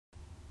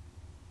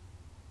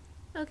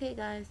Okay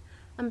guys,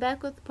 I'm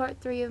back with part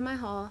 3 of my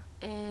haul,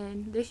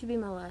 and this should be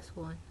my last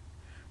one.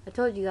 I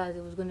told you guys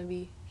it was going to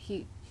be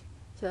huge,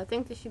 so I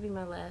think this should be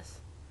my last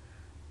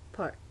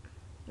part,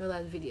 or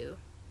last video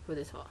for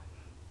this haul.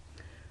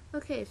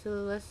 Okay, so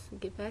let's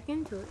get back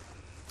into it.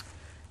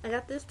 I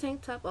got this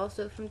tank top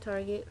also from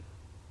Target,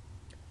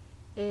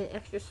 and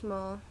extra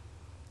small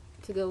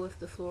to go with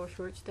the floral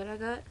shorts that I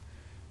got,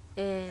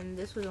 and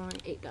this was only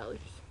 $8.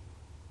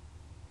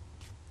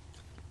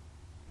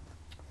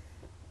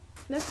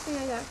 Next thing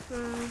I got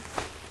from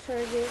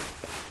Target,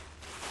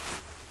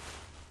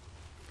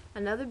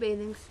 another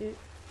bathing suit.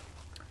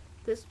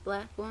 This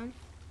black one,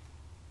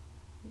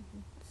 you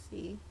can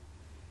see,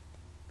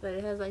 but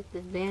it has like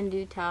this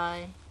bandeau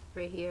tie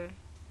right here,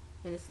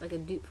 and it's like a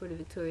dupe for the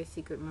Victoria's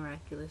Secret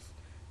Miraculous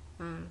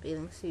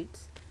bathing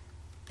suits.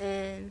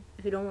 And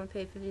if you don't want to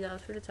pay $50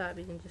 for the top,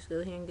 you can just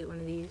go here and get one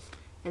of these,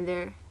 and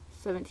they're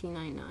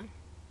 $17.99.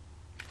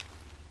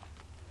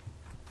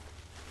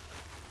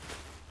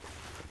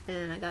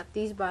 And I got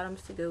these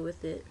bottoms to go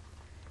with it.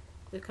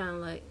 They're kind of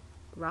like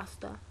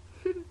Rasta.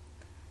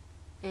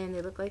 And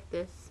they look like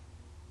this.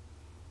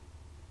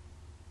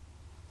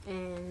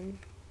 And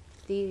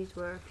these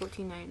were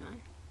 $14.99.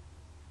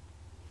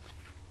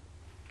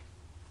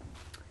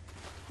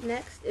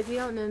 Next, if you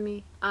don't know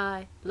me,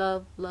 I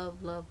love Marilyn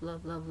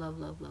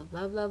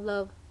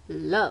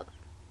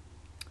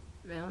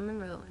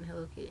Monroe and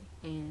Hello Kitty.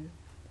 And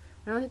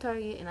when I went to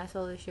Target and I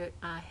saw this shirt,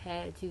 I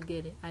had to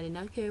get it. I did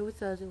not care what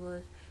size it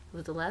was. It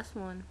was the last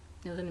one.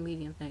 It was in a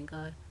medium, thank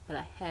God. But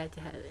I had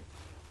to have it.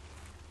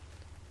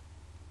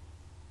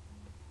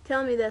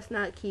 Tell me that's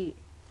not cute.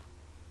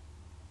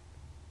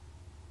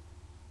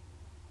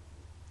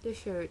 This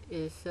shirt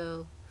is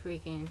so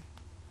freaking,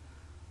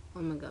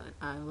 oh my God,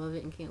 I love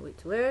it and can't wait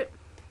to wear it.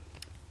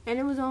 And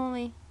it was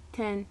only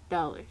 $10.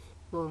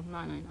 Well,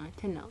 $9.99,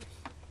 $10.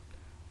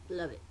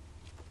 Love it.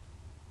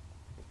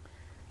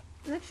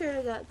 Next shirt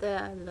I got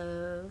that I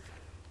love,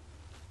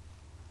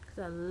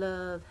 because I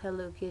love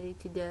Hello Kitty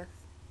to death,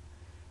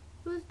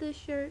 was this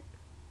shirt.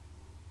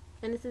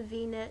 And it's a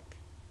V-neck.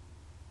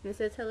 And it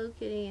says Hello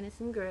Kitty and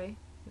it's in gray.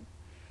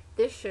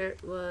 This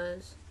shirt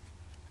was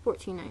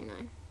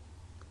 $14.99.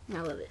 And I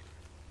love it.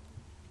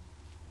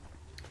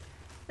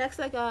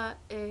 Next I got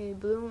a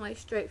blue and white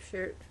striped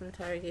shirt from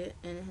Target,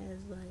 and it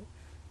has like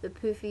the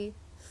poofy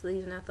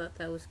sleeves, and I thought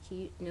that was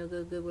cute. And it'll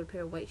go good with a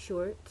pair of white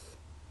shorts.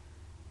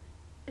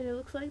 And it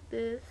looks like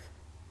this.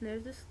 And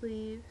there's the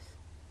sleeves.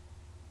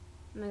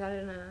 And I got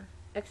it in a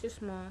extra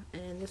small,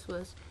 and this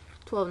was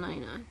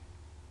 $12.99.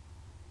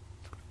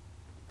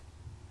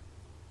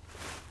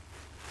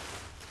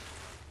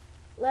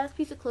 Last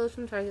piece of clothes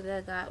from Target that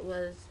I got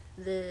was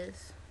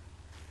this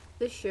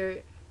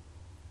shirt.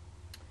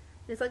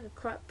 It's like a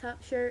crop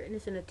top shirt, and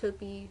it's in a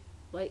taupey,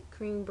 light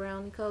cream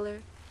brown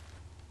color.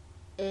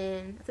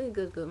 And I think it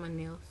goes good with my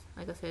nails.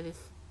 Like I said,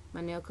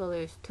 my nail color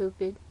is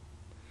taupey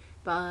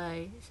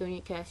by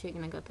Sonia Kashik,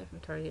 and I got that from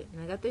Target.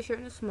 And I got this shirt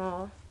in a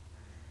small,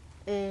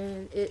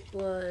 and it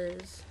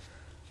was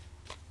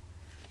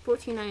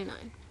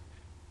 $14.99.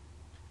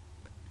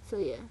 So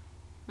yeah,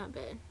 not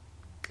bad.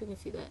 You can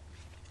see that.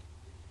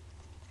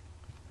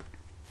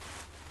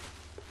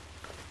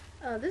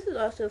 This is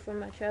also from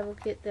my travel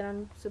kit that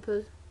I'm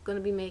going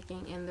to be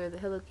making, and they're the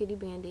Hello Kitty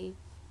Band-Aids.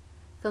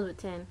 Comes with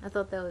 10. I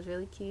thought that was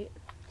really cute.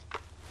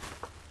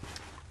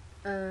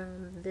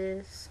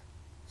 This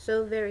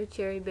So Very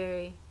Cherry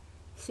Berry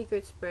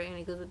Secret Spray, and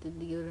it goes with the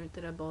deodorant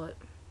that I bought.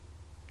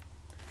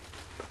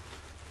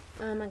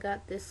 I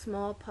got this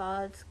Small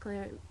Pods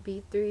Clarent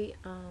B3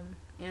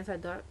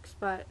 anti-dark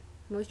spot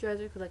moisturizer,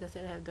 because like I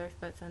said, I have dark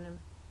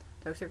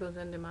circles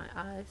under my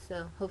eyes,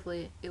 so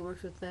hopefully it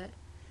works with that.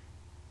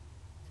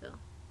 So,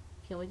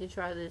 can't wait to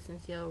try this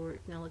and see how it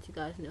works, and I'll let you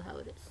guys know how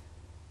it is.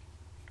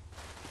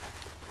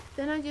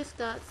 Then I just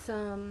got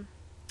some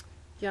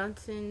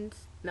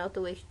Johnson's Melt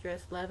Away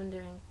Stress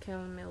Lavender and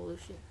Chamomile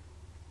Lotion.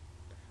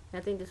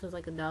 And I think this was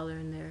like $1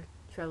 in their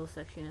travel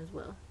section as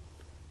well.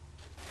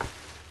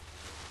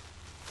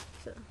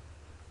 So,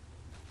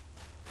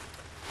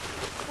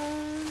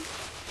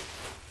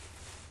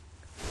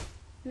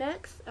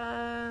 next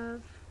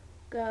I've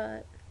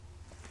got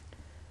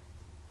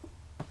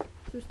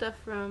some stuff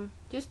from,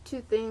 just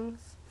 2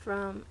 things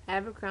from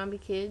Abercrombie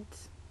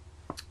Kids,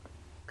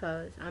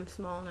 because I'm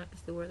small and I can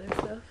still wear their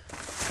stuff.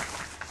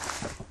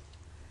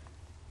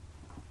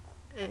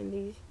 And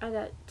these, I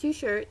got 2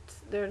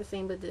 shirts. They're the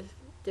same but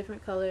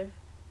different color.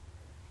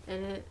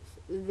 And it's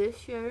this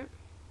shirt,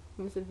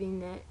 and it's a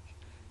V-neck,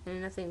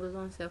 and I think it was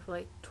on sale for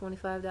like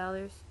 $25,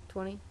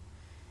 $20.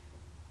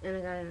 And I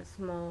got it in a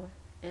small,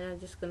 and I'm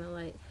just gonna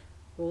like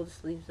roll the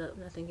sleeves up,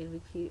 and I think it'll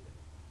be cute,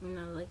 and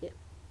I like it.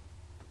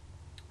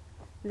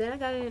 Then I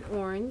got it in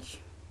orange,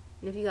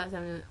 and if you guys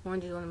haven't known,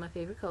 orange is one of my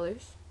favorite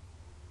colors.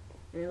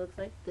 And it looks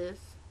like this,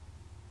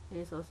 and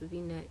it's also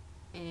V-neck,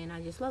 and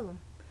I just love them.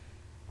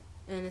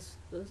 And it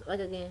was like,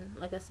 again,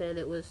 like I said,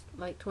 it was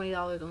like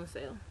 $20 on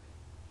sale.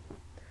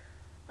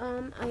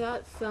 I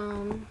got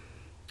some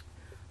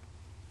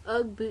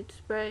Ugg boot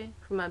spray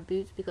for my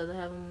boots because I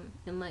have them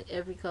in like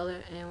every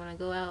color, and when I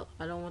go out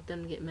I don't want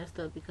them to get messed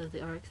up because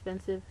they are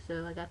expensive,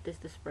 so I got this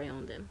to spray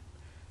on them.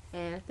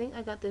 And I think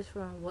I got this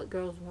from What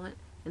Girls Want,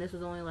 and this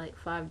was only like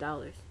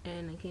 $5,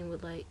 and it came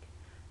with like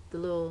the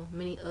little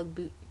mini Ugg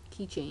boot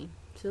keychain,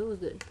 so it was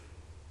good.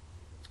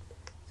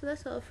 So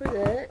that's all for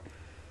that.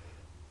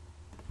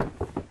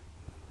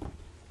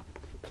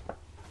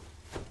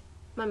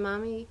 My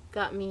mommy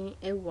got me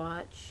a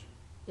watch.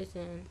 It's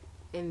in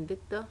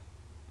Invicta.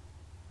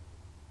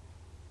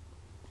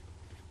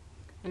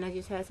 And I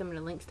just had some of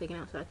the links taken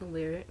out so I can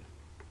wear it.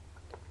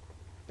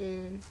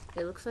 And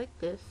it looks like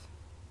this.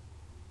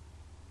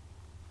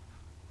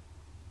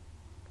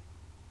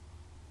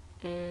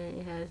 And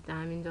it has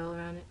diamonds all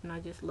around it, and I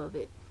just love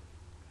it.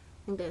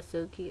 I think that's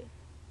so cute.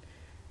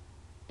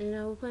 And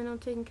I will plan on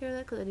taking care of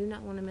that because I do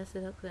not want to mess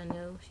it up, because I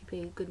know she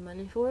paid good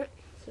money for it.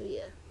 So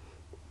yeah.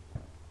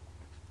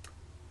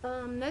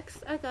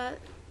 Next I got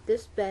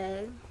this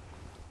bag,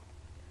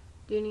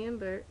 Dooney &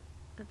 Burt.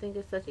 I think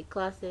it's such a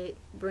classic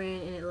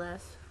brand and it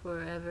lasts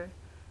forever.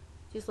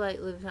 Just like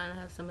Liv trying to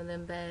have some of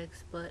them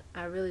bags, but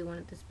I really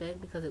wanted this bag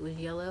because it was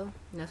yellow,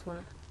 and that's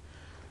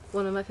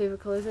one of my favorite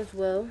colors as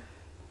well.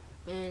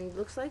 And it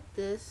looks like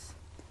this,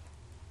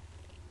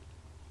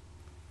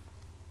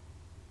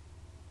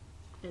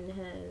 and it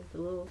has the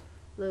little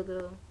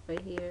logo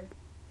right here,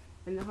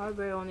 and the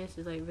hardware on this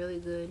is like really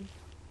good.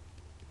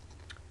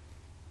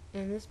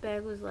 And this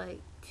bag was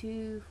like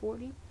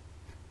 $2.40,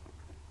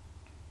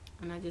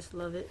 and I just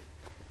love it.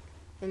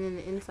 And then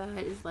the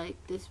inside is like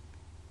this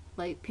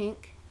light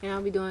pink, and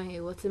I'll be doing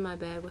a what's in my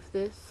bag with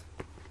this,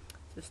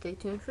 so stay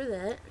tuned for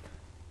that.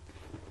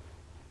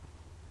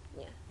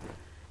 Yeah.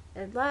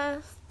 And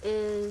last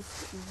is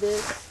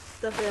this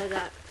stuff that I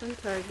got from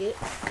Target.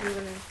 I'm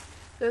gonna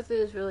go through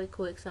this really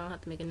quick so I don't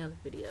have to make another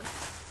video.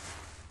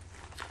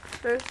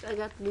 First, I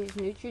got these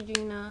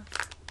Neutrogena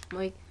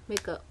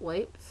makeup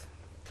wipes.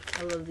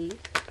 I love these.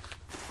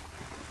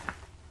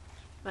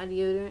 My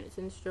deodorant is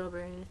in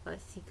strawberry and it's by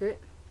Secret.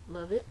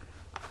 Love it.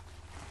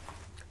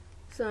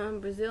 Some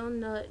Brazil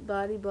nut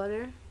body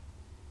butter.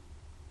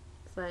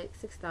 It's like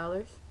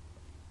 $6.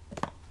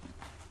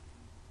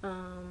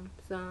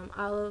 Some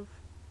olive,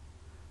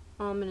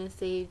 almond, and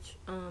sage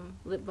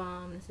lip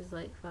balm. This is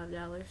like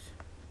 $5.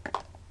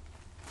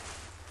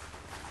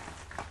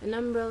 An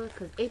umbrella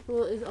because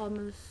April is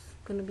almost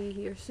gonna be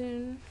here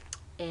soon,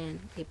 and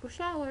April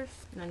showers,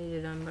 and I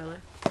needed an umbrella.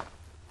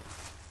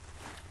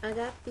 I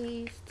got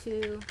these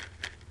two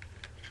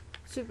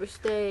Super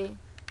Stay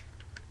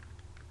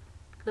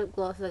lip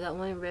glosses. I got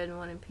one in red and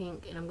one in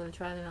pink, and I'm gonna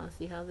try them out and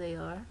see how they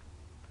are.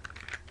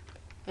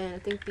 And I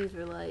think these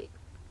were like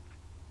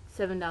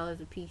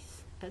 $7 a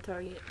piece at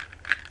Target.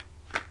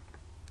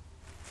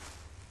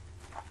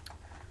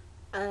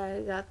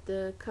 I got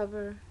the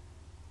Color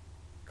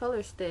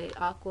Stay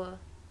Aqua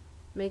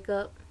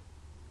Makeup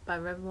by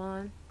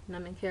Revlon, and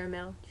I'm in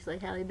caramel, just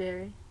like Halle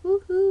Berry.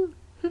 Woohoo!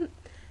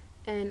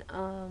 And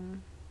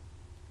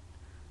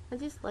I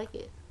just like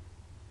it,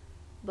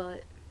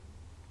 but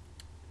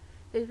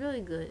it's really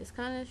good. It's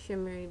kind of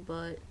shimmery,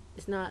 but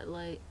it's not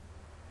like,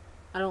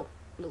 I don't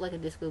look like a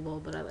disco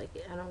ball, but I like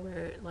it. I don't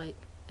wear it like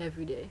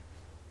every day.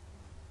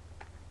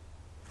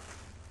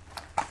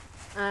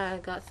 I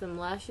got some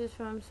lashes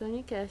from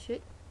Sonia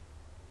Kashuk.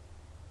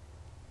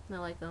 I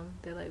like them.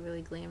 They're like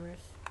really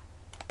glamorous.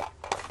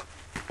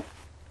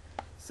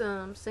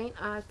 Some St.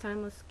 Ives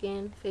Timeless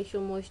Skin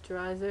Facial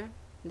Moisturizer.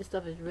 This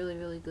stuff is really,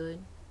 really good.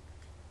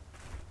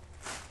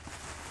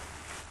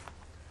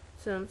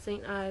 Some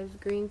St. Ives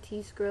Green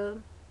Tea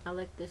Scrub. I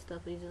like this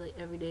stuff. I use it like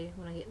every day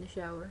when I get in the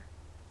shower,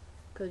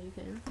 because you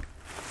can.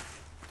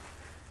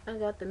 I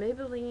got the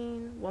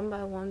Maybelline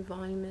 1x1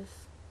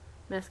 Voluminous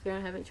Mascara.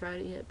 I haven't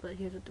tried it yet, but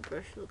here's what the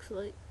brush looks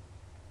like.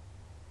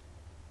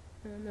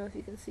 I don't know if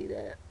you can see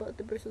that, but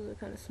the bristles are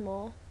kind of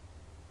small.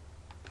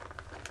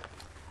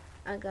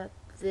 I got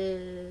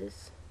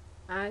this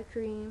eye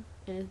cream,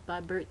 and it's by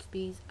Burt's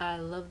Bees. I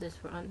love this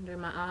for under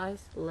my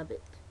eyes. Love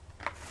it.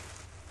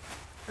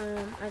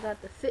 I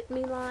got the Fit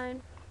Me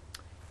line,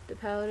 the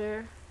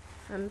powder.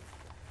 I'm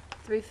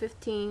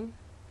 $3.15.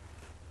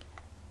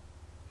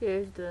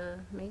 Here's the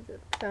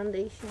makeup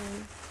foundation.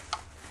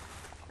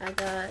 I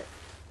got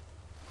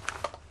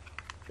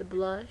the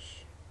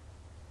blush,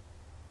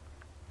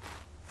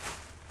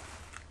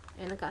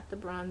 and I got the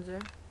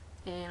bronzer.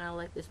 And I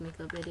like this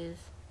makeup. It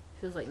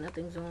feels like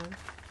nothing's on.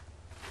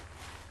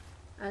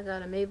 I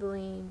got a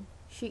Maybelline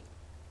Chic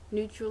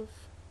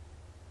Neutrals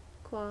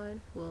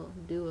Quad, well,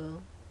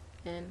 Duo,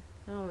 and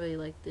I don't really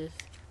like this.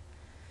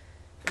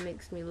 It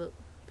makes me look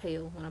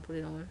pale when I put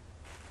it on.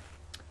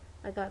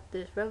 I got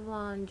this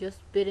Revlon Just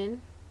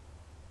Bitten,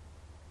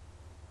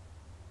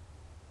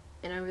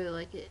 and I really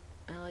like it.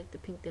 I like the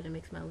pink that it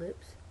makes my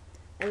lips.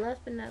 And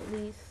last but not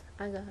least,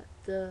 I got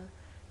the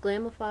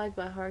Glamified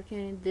by Hard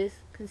Candy. This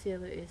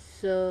concealer is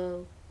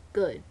so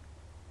good.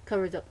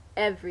 Covers up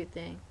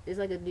everything. It's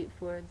like a dupe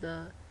for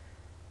the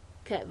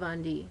Kat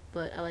Von D,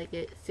 but I like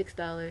it.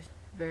 $6.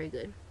 Very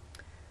good.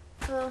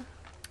 So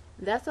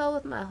that's all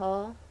with my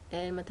haul.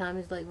 and my time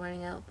is like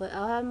running out, but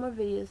I'll have more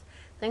videos.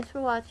 Thanks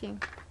for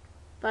watching.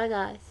 Bye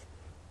guys.